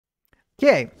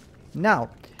Okay,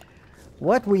 now,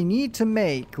 what we need to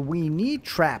make, we need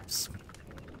traps.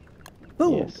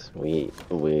 Food. Yes, we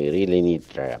really need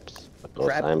traps because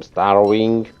Trap. I'm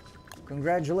starving.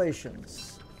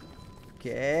 Congratulations.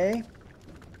 Okay.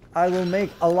 I will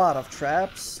make a lot of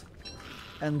traps.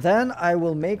 And then I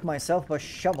will make myself a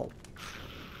shovel.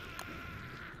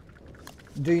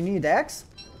 Do you need axe?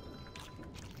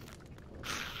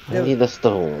 I need a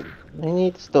stone. I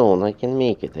need stone. I can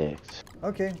make it, X.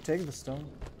 Okay, take the stone.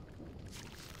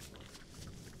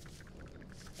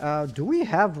 Do we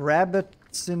have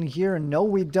rabbits in here? No,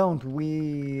 we don't.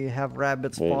 We have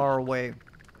rabbits far away.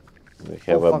 We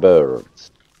have a fuck. bird.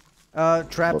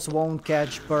 Traps won't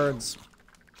catch birds.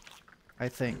 I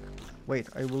think. Wait,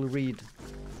 I will read.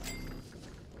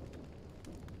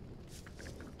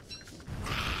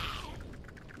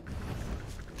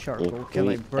 Charcoal. Can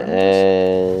I burn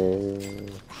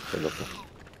this?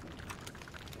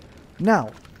 Now.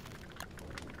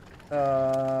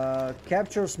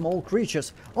 Capture small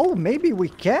creatures. Oh, maybe we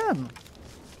can.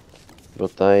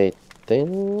 But I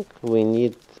think we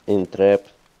need in trap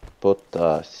put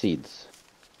seeds.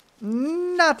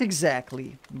 Not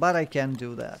exactly, but I can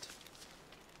do that.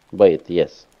 Bait,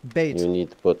 yes. Bait. You need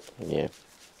to put, yeah.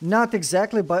 Not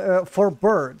exactly, but for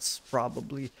birds,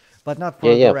 probably. But not for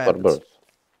Yeah, the rabbits. for birds.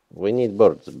 We need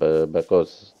birds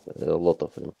because a lot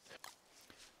of them.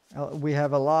 We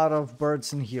have a lot of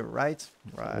birds in here, right?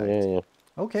 Right. Yeah.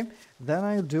 Okay, then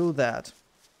I'll do that.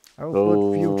 I will put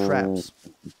a few traps.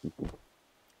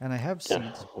 And I have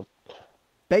seeds.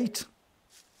 Bait.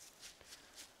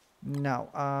 Now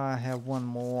I have one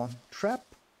more trap.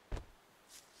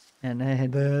 And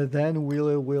then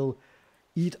we'll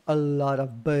eat a lot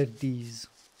of birdies.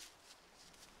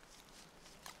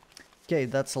 Okay,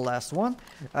 that's the last one.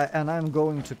 And I'm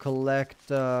going to collect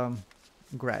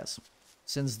grass,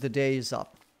 since the day is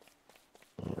up.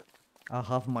 I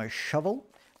have my shovel.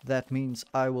 That means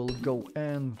I will go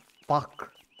and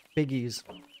fuck piggies.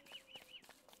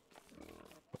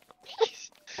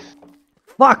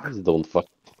 Fuck! Please don't fuck.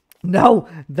 No,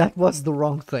 that was the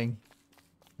wrong thing.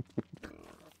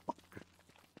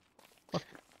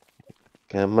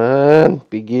 Come on,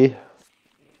 piggy.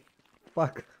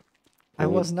 Fuck. I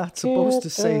was not supposed to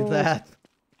say that.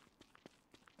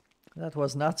 That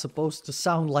was not supposed to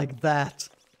sound like that.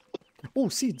 Oh,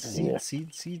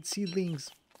 seedlings.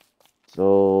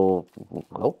 So,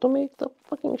 how to make the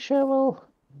fucking shovel?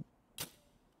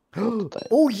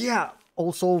 Oh yeah,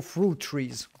 also fruit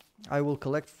trees. I will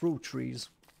collect fruit trees.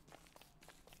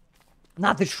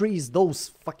 Not the trees, those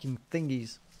fucking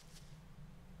thingies.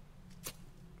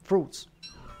 Fruits.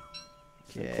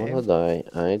 Okay.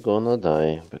 I'm gonna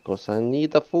die because I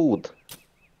need a food.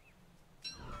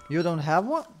 You don't have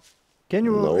one? Can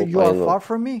you? Nope, you I are know. far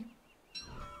from me?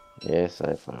 Yes,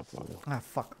 I found one. Ah,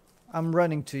 fuck. I'm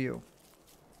running to you.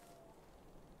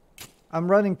 I'm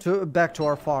running back to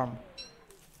our farm.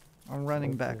 I'm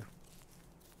running back.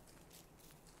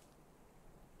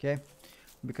 Okay.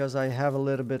 Because I have a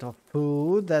little bit of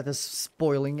food that is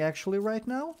spoiling actually right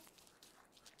now.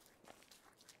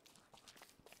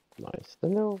 Nice to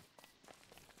know.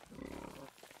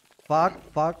 Fuck,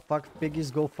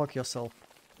 piggies, go fuck yourself.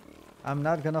 I'm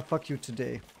not gonna fuck you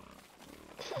today.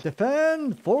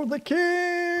 Defend for the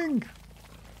king!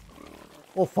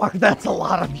 Oh fuck, that's a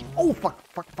lot of... Oh fuck.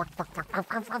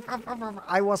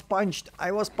 I was punched.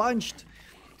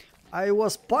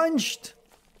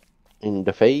 In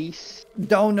the face.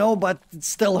 Don't know, but it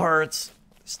still hurts.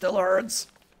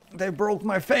 They broke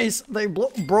my face. They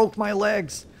broke my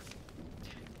legs.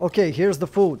 Okay, here's the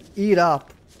food. Eat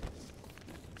up.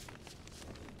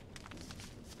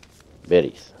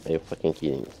 Berries. Are you fucking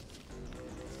kidding me?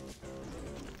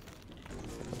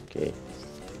 Okay.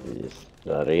 This,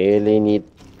 I really need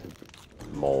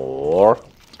more.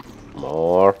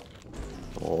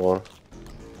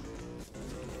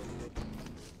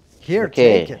 Here,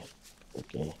 Okay. take it.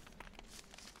 Okay.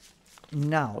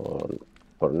 Now.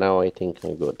 For now, I think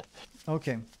I'm good.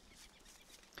 Okay.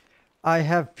 I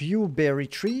have few berry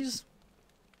trees.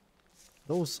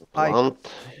 Those Plant,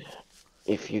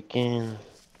 if you can.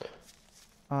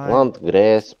 I... Plant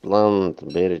grass,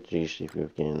 plant berry trees if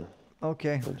you can.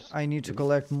 Okay, I need to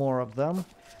collect more of them.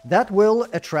 That will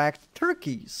attract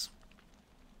turkeys.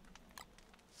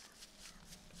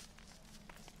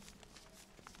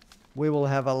 We will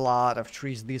have a lot of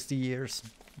trees this year.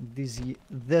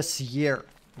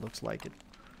 Looks like it.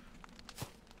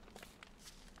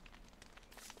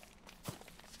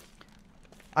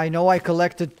 I know I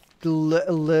collected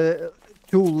too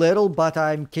little, but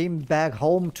I came back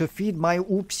home to feed my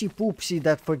oopsie poopsie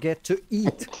that forget to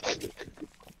eat.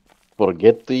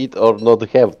 Forget to eat or not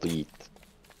have to eat?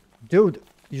 Dude,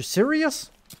 you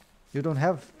serious? You don't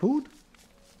have food?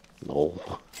 No.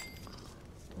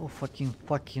 Oh, fucking,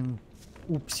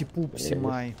 oopsie poopsie Yes.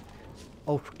 my.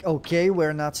 Oh, okay,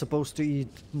 we're not supposed to eat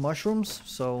mushrooms,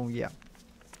 so yeah.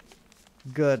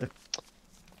 Good.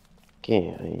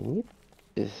 Okay, I need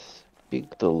to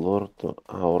speak the lord to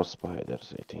our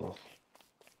spiders, I think.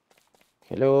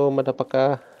 Hello,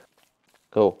 motherfucker.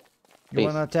 Go, You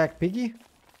wanna please. attack Piggy?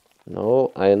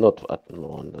 No, I not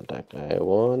want attack. I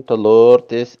want to lure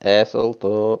this asshole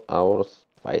to our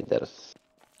spiders.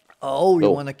 Oh, you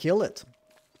Go. wanna kill it?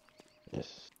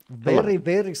 Yes. Come on. Very,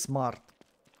 very smart.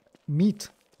 Meat.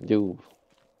 You.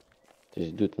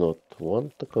 This dude not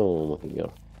want to come here.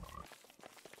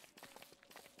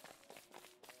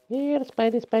 Here,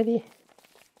 Spidey, Spidey.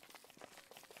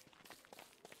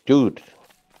 Dude.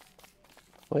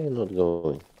 Why you not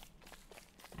going?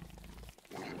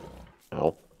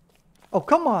 Ow. Oh,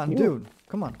 come on, You. dude.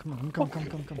 Come on, come.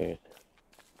 Okay.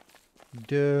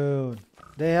 Dude.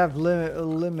 They have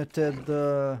limited,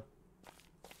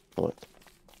 What?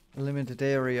 limited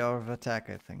area of attack,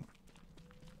 I think.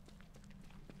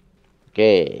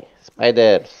 Okay.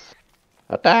 Spiders.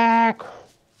 Attack!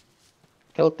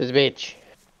 Kill this bitch.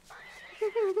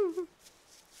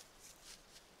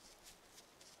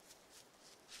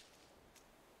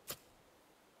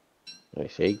 I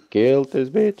say kill this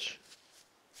bitch.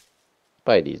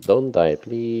 Spideys, don't die,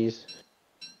 please.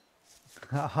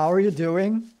 How are you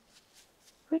doing?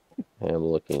 I'm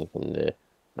looking in the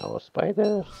our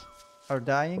spiders. Are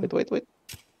dying? Wait.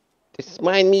 This is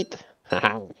my meat.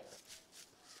 Haha.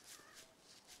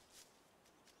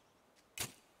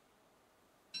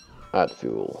 Add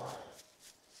fuel.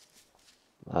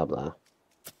 Blah blah.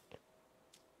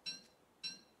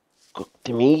 Cook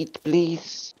the meat,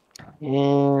 please.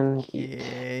 And heat.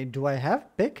 Yeah, do I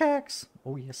have pickaxe?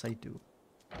 Oh, yes, I do.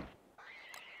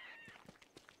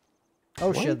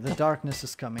 Oh shit, the darkness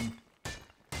is coming.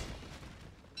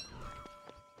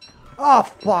 Oh,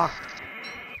 fuck!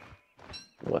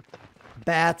 What?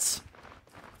 Bats.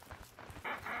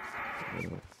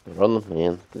 Run,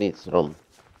 man. Please run.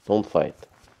 Don't fight.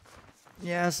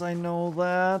 Yes, I know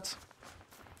that.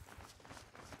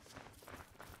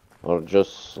 Or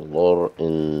just lure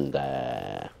in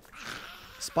the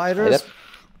Spiders? spider.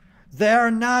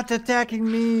 They're not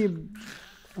attacking me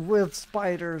with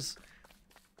spiders.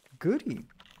 Goody.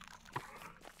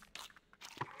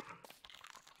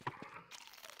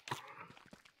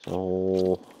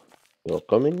 So you're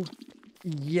coming?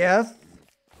 Yes,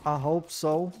 I hope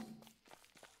so.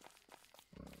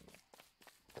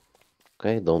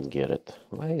 Okay, don't get it.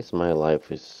 Why is my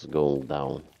life is going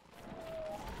down?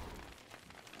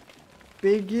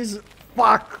 Piggies.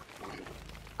 Fuck!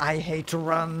 I hate to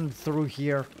run through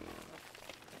here.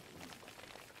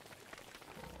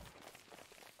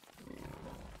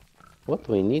 What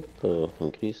we need to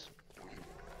increase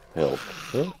health?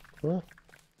 Yeah? Huh?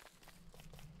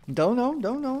 Don't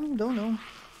know.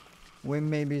 We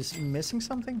may be missing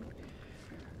something.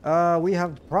 We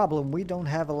have a problem. We don't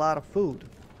have a lot of food.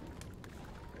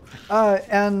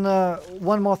 And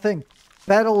one more thing.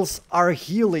 Petals are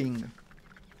healing.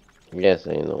 Yes,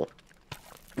 I know.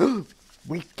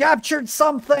 We captured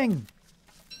something!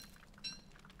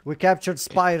 We captured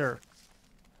spider.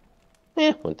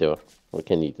 Whatever. We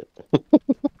can eat it.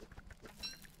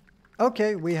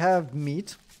 Okay, we have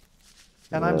meat.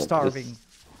 And I'm starving.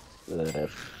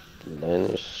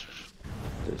 Vanish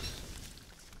this.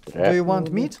 Do you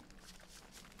want meat?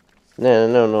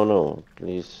 No.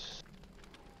 Please.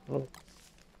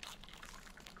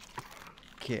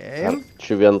 Okay.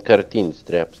 Čia vien kartinis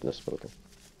treps, nesupratau.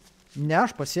 Ne,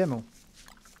 aš pasiėmiau.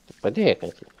 Padėk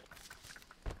atį.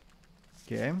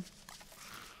 Okay.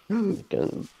 You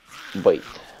can bait.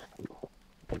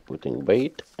 I'm putting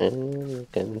bait and you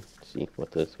can see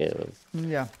what is happening.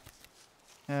 Yeah.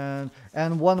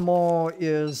 And one more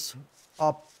is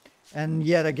up. And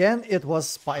yet again, it was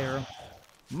spider.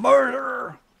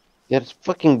 Murder! There's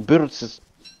fucking birds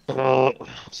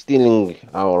stealing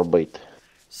our bait.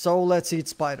 So let's eat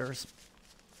spiders.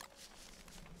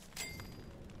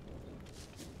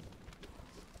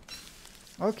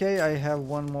 Okay, I have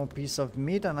one more piece of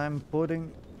meat and I'm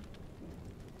putting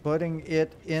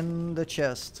it in the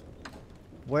chest.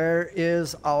 Where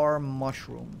is our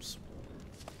mushrooms?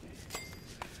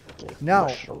 Now,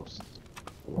 Mushrooms.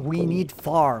 we need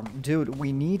farm. Dude,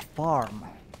 we need farm.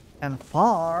 And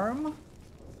farm...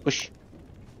 Push.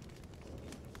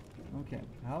 Okay,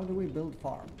 how do we build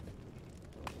farm?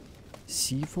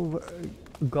 Seafood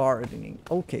gardening.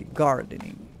 Okay,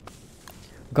 gardening.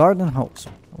 Garden hose.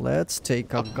 Let's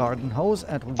take a garden hose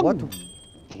and what?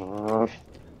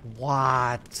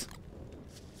 What?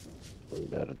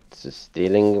 Birds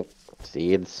stealing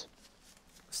seeds.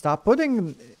 Stop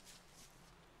putting...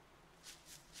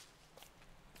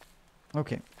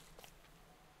 Okay.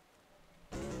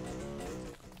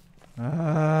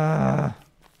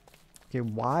 Okay,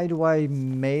 why do I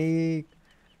make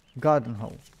garden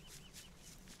hole?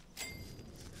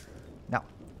 Now,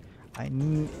 I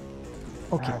need...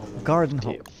 Okay, garden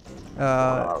hole.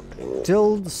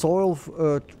 Till the soil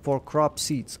for crop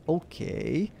seeds.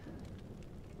 Okay.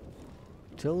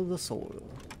 Till the soil.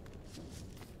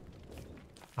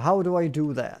 How do I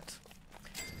do that?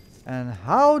 And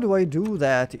how do I do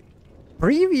that?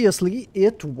 Previously,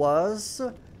 it was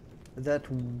that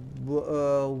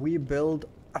we build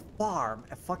a farm,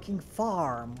 a fucking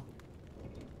farm.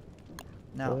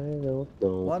 Now, I don't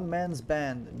know. one man's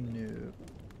band. No.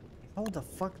 How the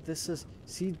fuck this is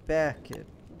seed packet?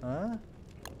 Huh?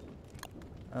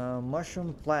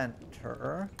 Mushroom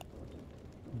planter.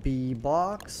 Bee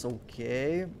box.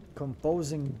 Okay.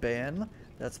 Composing bin.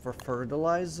 That's for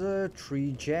fertilizer.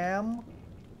 Tree jam.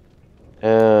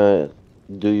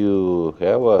 Do you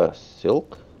have a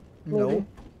silk? No. Maybe?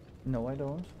 No, I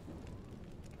don't.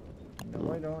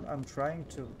 No, I don't. I'm trying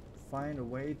to find a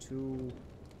way to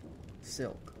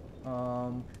silk.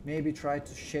 Maybe try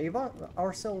to shave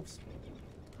ourselves.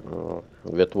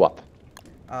 With what?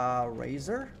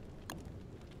 Razor?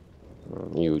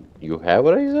 You have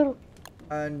a razor?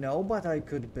 No, but I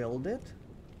could build it.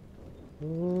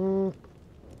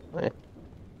 Eh,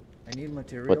 I need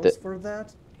materials for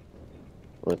that.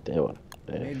 whatever.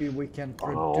 Maybe we can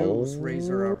produce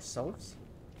razor ourselves.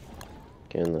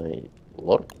 Can I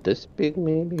lord this pig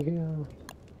maybe here?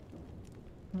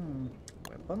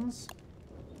 Weapons.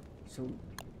 So,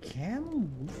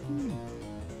 can we...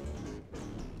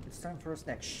 It's time for a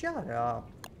snack. Shut up.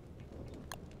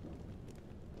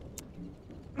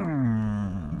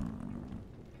 How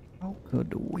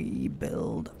could we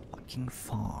build a fucking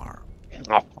farm?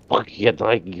 Oh, fuck it,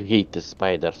 I hate the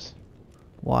spiders.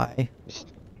 Why?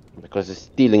 Because it's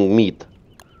stealing meat.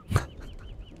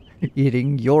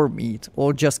 Eating your meat.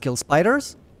 Or just kill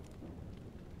spiders?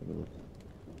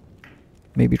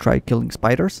 Maybe try killing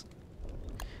spiders?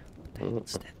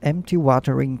 What's that? Empty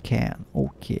watering can.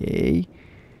 Okay.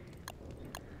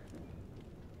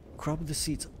 Crop the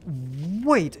seeds.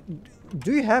 Wait!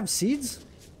 Do you have seeds?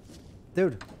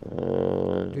 Dude.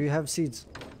 Do you have seeds?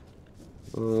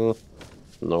 No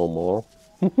more.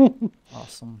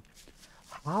 Awesome.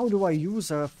 How do I use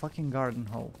a fucking garden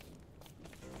hoe?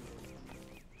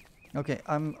 Okay,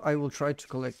 I will try to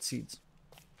collect seeds.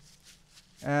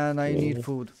 And I need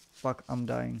food. Fuck, I'm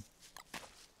dying.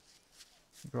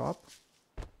 Drop.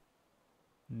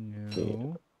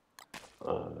 No.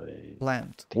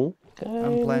 Plant.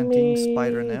 I'm planting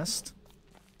spider nest.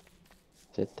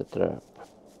 Set the trap.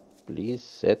 Please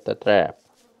set the trap.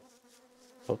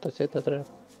 How to set the trap?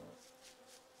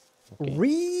 Okay.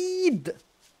 Read!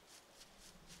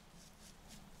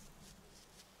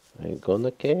 I'm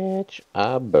gonna catch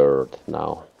a bird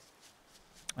now.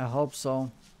 I hope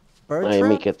so. Bird I trap?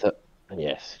 make it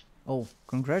yes. Oh,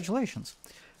 congratulations.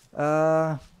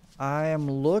 I am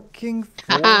looking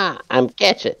for... Haha! I'm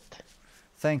catch it!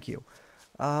 Thank you.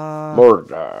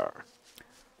 Murder!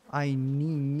 I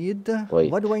need...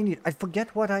 Wait. What do I need? I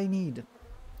forget what I need.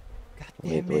 God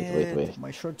damn Wait. it.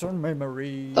 My short-term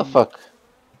memory. The fuck?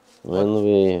 When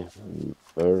we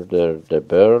murder the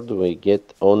bird, we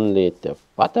get only the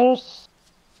feathers?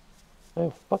 Are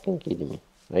you fucking kidding me?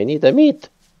 I need the meat!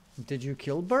 Did you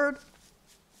kill bird?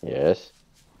 Yes.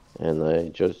 And I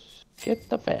just get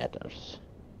the feathers.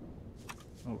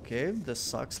 Okay, this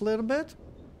sucks a little bit.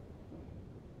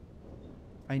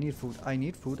 I need food. I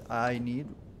need food. I need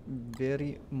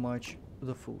very much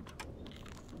the food.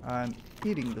 I'm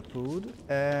eating the food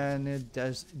and it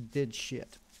did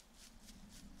shit.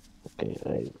 Okay,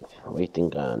 I'm waiting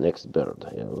next bird.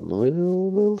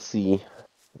 We'll see.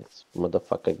 This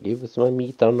motherfucker gives my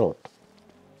meat or not.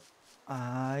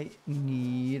 I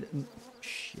need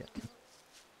shit.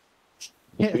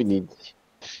 You need...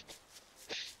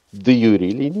 Do you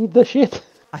really need the shit?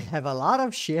 I have a lot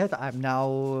of shit. I'm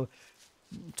now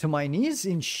to my knees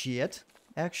in shit,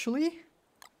 actually.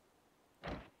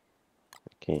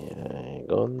 Okay, I'm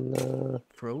gonna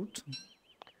Fruit.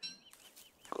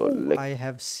 collect. I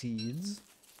have seeds.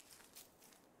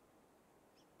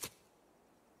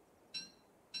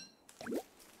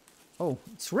 Oh,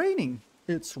 it's raining.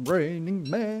 It's raining,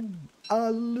 man.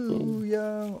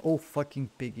 Hallelujah. Oh, fucking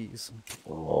piggies.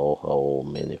 Oh, how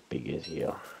many piggies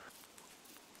here?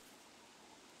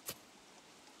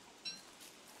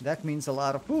 That means a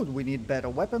lot of food. We need better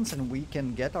weapons and we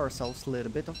can get ourselves a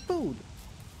little bit of food.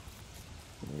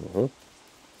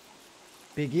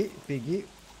 Piggy, piggy,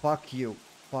 fuck you.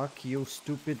 Fuck you,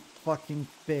 stupid fucking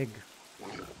pig.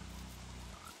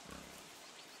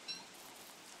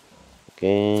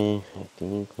 Okay, I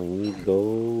think we need to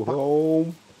go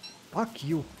home. Fuck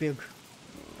you, pig.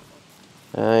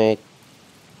 I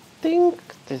think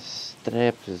this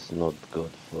trap is not good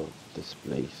for this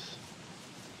place.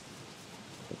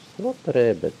 It's not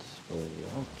rabbits for you.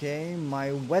 Okay,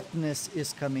 my wetness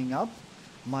is coming up.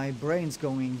 My brain's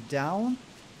going down.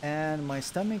 And my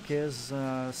stomach is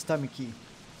stomachy.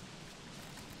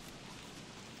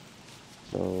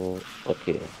 So,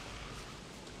 okay.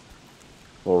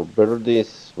 For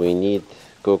birdies, we need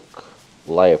cook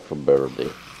live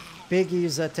birdie. Piggy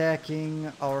is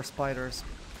attacking our spiders.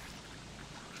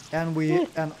 And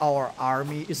our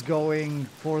army is going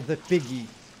for the piggy.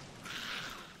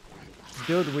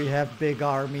 Dude, we have big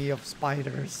army of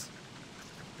spiders.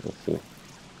 Let's see.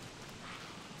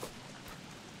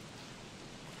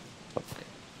 Okay.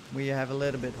 We have a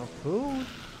little bit of food.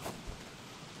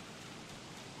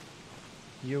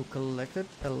 You collected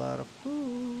a lot of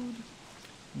food.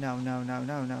 No, no, no,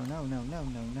 no, no, no, no, no,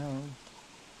 no, no.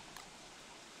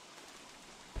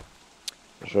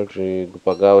 Žodžiu, jeigu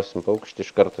pagausim paukštį,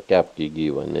 iš karto kepkį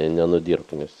gyvą,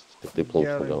 nenudirk, nes tik tai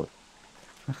plunksną Gerai. gauni.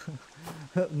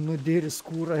 Nudiri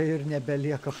skūrą ir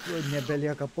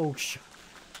nebelieka paukščio.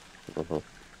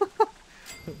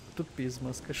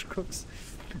 Tupizmas kažkoks.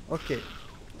 Okay,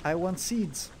 I want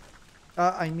seeds.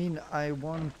 I mean, I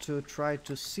want to try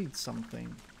to seed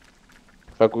something.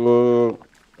 Fuck, Oh,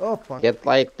 fuck. get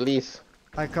light, please.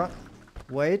 I can't.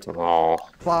 Wait. Oh,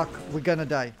 Fuck, we're gonna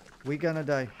die. We're gonna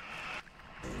die.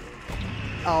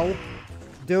 Ow.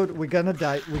 Dude, we're gonna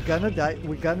die. We're gonna die.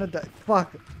 We're gonna die.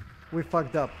 Fuck. We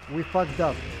fucked up. We fucked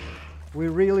up. We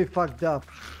really fucked up.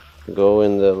 go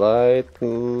in the light,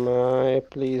 my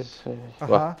please.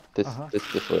 Uh-huh,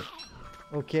 This way.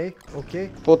 Okay, okay.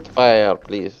 Put fire,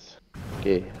 please.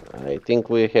 Okay, I think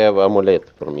we have amulet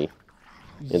for me.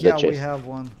 In the Yeah, we chest. have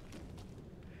one.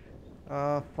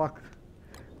 Fuck.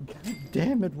 God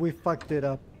damn it, we fucked it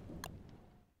up.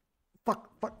 Fuck,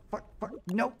 fuck, fuck, fuck.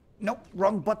 No, no,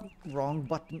 wrong button. Wrong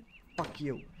button. Fuck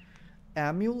you.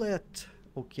 Amulet.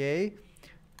 Okay.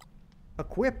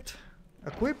 Equipped.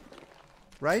 Equipped.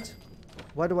 Right?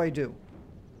 What do I do?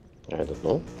 I don't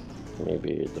know.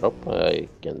 Maybe drop. I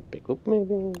can pick up.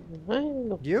 Maybe. I don't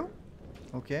know. You?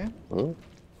 Okay. Hmm?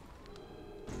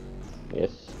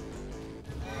 Yes.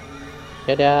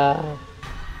 Ta-da!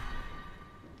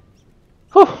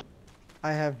 Whew.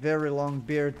 I have very long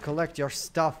beard. Collect your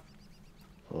stuff.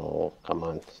 Oh, come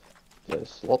on.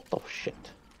 There's a lot of shit.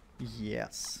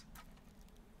 Yes.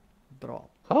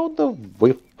 Drop. How do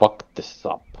we fuck this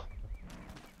up?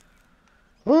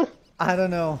 Huh? I don't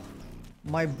know.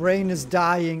 My brain is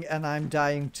dying and I'm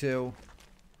dying too.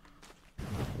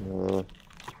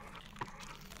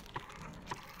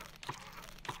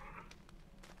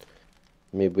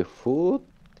 Maybe food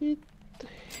it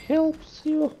helps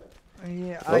you.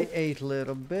 Yeah, Oh. I ate a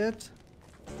little bit.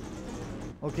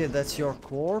 Okay, that's your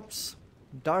corpse.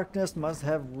 Darkness must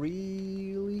have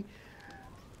really...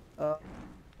 oh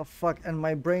fuck, and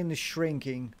my brain is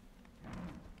shrinking.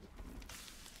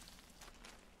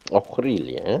 Oh,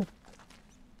 really, eh?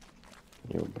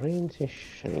 Your brain is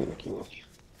shrinking.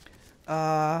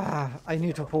 I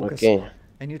need to focus. Okay.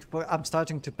 I need to I'm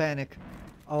starting to panic.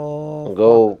 Oh,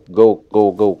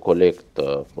 Go collect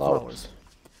flowers.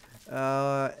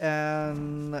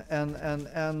 And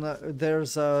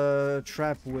there's a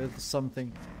trap with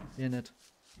something in it.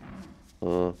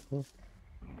 Mm-hmm.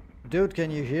 Dude,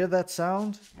 can you hear that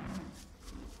sound?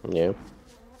 Yeah.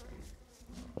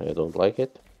 I don't like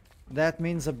it. That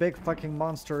means a big fucking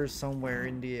monster is somewhere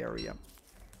in the area.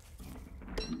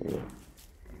 Yeah.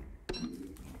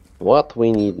 What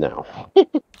we need now.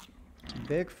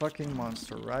 Big fucking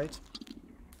monster, right?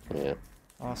 Yeah.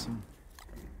 Awesome.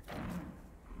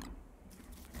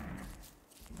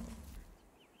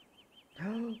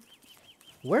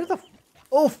 Where the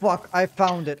oh fuck, I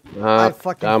found it. I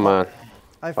fucking come on.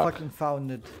 I Fuck. fucking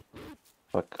found it.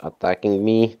 Fuck attacking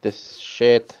me. This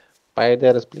shit.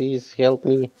 Spiders, please help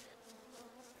me.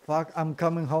 Fuck, I'm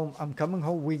coming home. I'm coming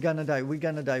home. We're gonna die. We're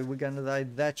gonna die. We're gonna die.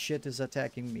 That shit is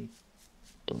attacking me.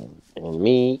 And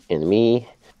me.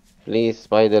 Please,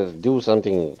 spiders, do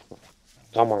something.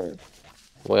 Come on.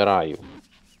 Where are you?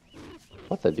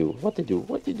 What to do? What to do?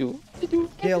 What to do? What to do?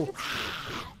 Kill.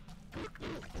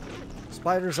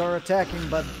 Spiders are attacking,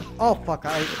 but oh fuck,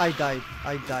 I died.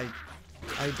 I died.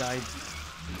 I died.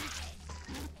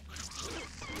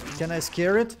 Can I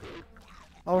scare it?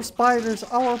 Our spiders,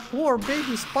 our poor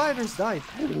baby spiders died.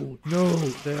 Oh, no,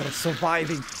 they are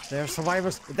surviving. They are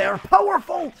survivors. They are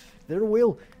powerful. Their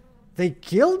will. They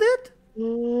killed it?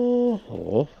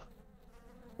 Mhm.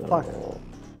 Fuck.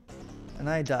 And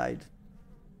I died.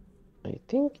 I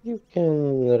think you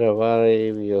can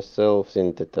revive yourselves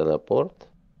in the teleport.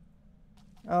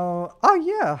 Oh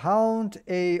yeah, hound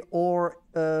a or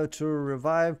to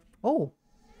revive. Oh,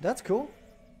 that's cool.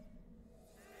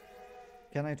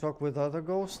 Can I talk with other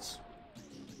ghosts?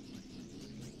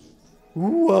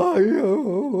 Why?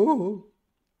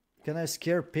 Can I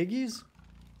scare piggies?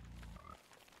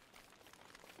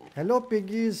 Hello,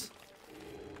 piggies.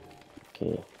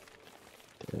 Okay.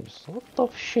 There's a lot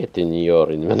of shit in your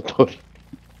inventory.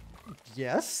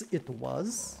 Yes, it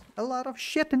was a lot of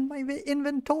shit in my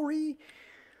inventory.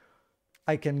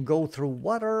 I can go through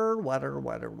water.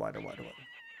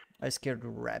 I scared a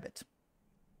rabbit.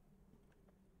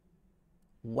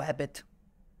 Wabbit.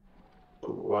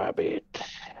 Rabbit.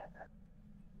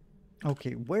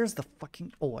 Okay, where's the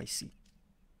fucking... Oh, I see.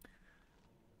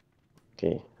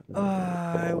 Okay.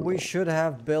 We should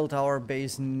have built our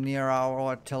base near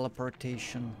our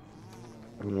teleportation.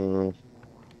 Mm,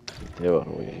 there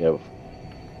we have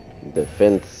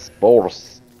defense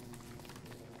force.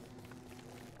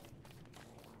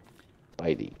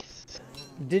 By these.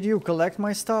 Did you collect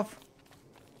my stuff?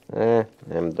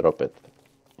 I'm drop it.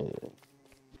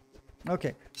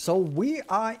 Okay, so we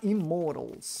are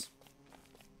immortals.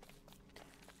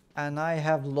 And I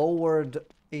have lowered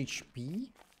HP.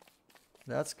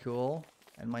 That's cool.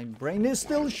 And my brain is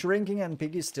still shrinking and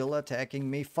Piggy's still attacking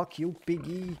me. Fuck you,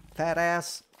 Piggy, fat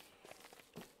ass.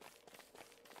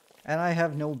 And I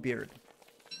have no beard.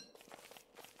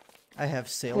 I have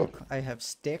silk. I have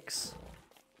sticks.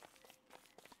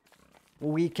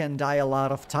 We can die a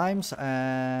lot of times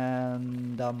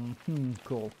and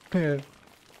cool.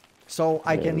 So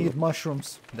I can eat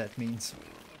mushrooms, that means.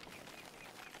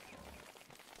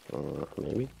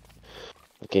 Maybe.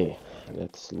 Okay,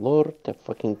 let's lure the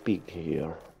fucking pig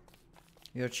here.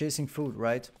 You're chasing food,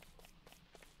 right?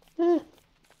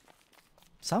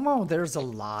 Somehow there's a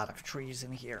lot of trees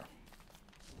in here.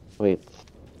 Wait,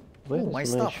 where Ooh, is my my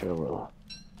stuff. shovel?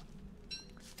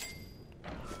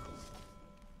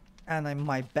 And in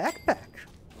my backpack.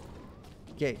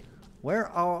 Okay, where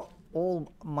are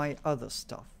all my other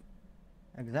stuff?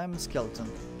 Examine skeleton.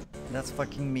 That's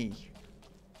fucking me.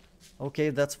 Okay,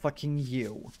 that's fucking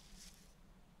you.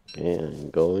 Okay, I'm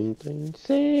going to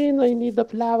insane. I need the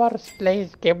flowers.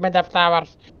 Please give me the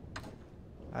flowers.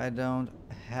 I don't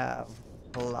have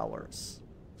flowers.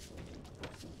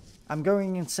 I'm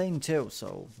going insane too,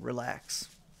 so relax.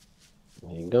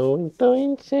 I'm going to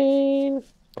insane.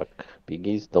 Fuck,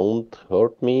 piggies don't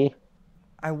hurt me.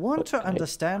 I want to Okay.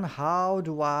 understand how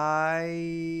do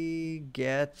I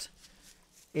get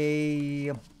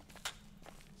a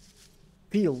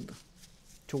field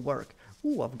to work.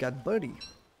 Ooh, I've got buddy.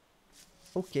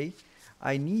 Okay,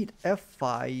 I need a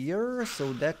fire,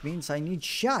 so that means I need...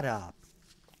 Shut up!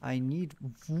 I need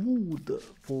wood.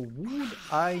 For wood,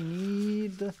 I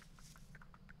need...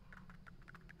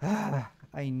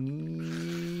 I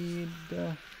need...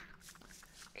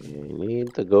 Okay, I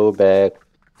need to go back.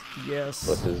 Yes.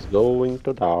 But it's going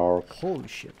to dark. Holy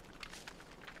shit.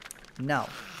 Now,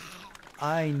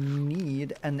 I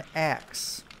need an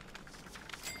axe.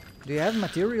 Do you have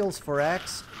materials for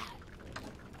axe?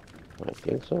 I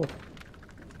think so.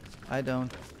 I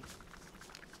don't.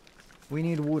 We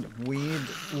need wood. We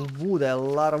need wood, a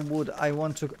lot of wood. I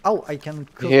want to... Oh, I can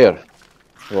cook. Here,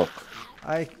 look.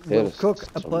 I will There's cook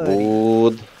a some buddy.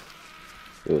 wood.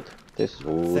 Good. This is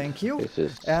wood. Thank you. This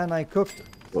is... And I cooked,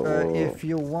 Oh. if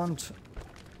you want,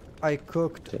 I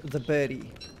cooked the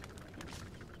berry.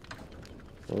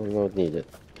 Not needed.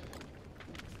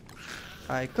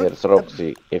 I cooked... There's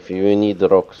Roxy. If you need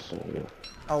rocks,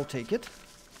 I'll take it.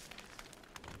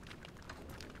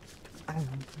 I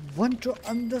want to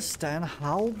understand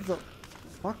how the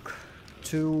fuck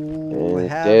to and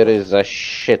have... there is a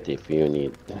shit if you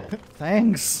need.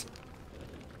 Thanks.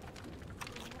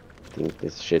 I think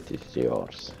this shit is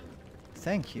yours.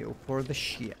 Thank you for the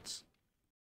shit.